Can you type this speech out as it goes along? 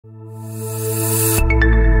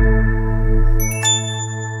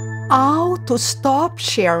To stop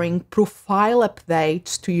sharing profile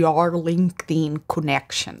updates to your LinkedIn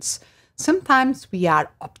connections. Sometimes we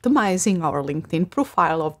are optimizing our LinkedIn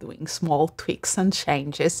profile of doing small tweaks and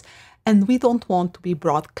changes, and we don't want to be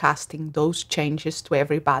broadcasting those changes to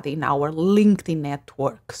everybody in our LinkedIn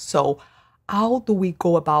network. So how do we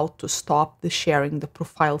go about to stop the sharing the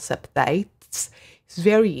profiles updates? It's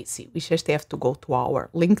very easy. We just have to go to our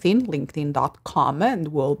LinkedIn, linkedin.com, and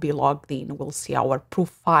we'll be logged in. We'll see our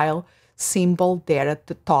profile symbol there at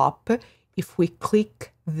the top. If we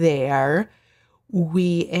click there,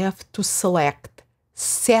 we have to select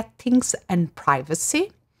settings and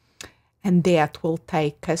privacy, and that will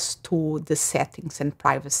take us to the settings and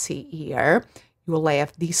privacy here. You will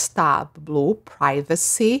have this tab, blue,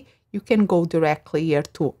 privacy. You can go directly here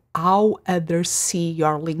to how others see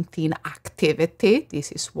your LinkedIn activity.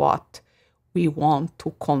 This is what we want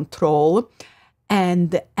to control.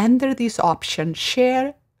 And under this option,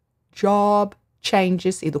 share job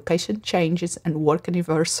changes, education changes, and work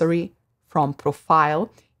anniversary from profile.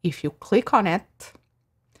 If you click on it,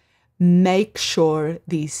 make sure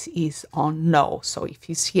this is on no. So if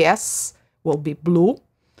it's yes, will be blue,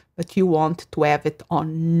 but you want to have it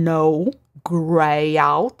on no, gray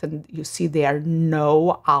out, and you see there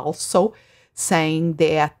no also, saying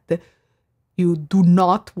that you do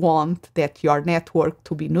not want that your network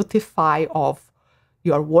to be notified of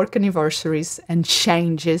your work anniversaries and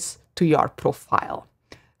changes to your profile.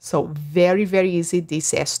 So very, very easy.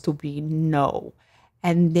 This has to be no.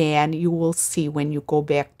 And then you will see when you go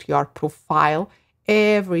back to your profile,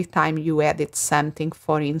 every time you edit something,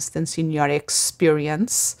 for instance, in your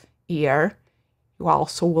experience here, you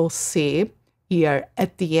also will see here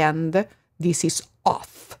at the end, this is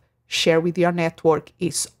off. Share with your network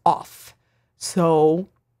is off. So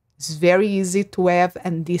it's very easy to have,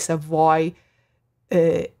 and this avoid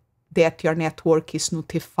that your network is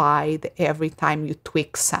notified every time you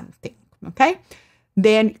tweak something, okay?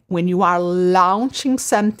 Then when you are launching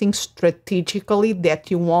something strategically that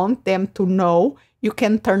you want them to know, you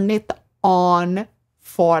can turn it on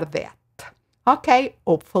for that. Okay,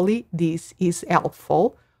 hopefully this is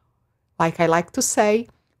helpful. Like I like to say,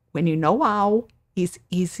 when you know how, it's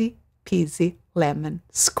easy peasy lemon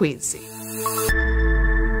squeezy.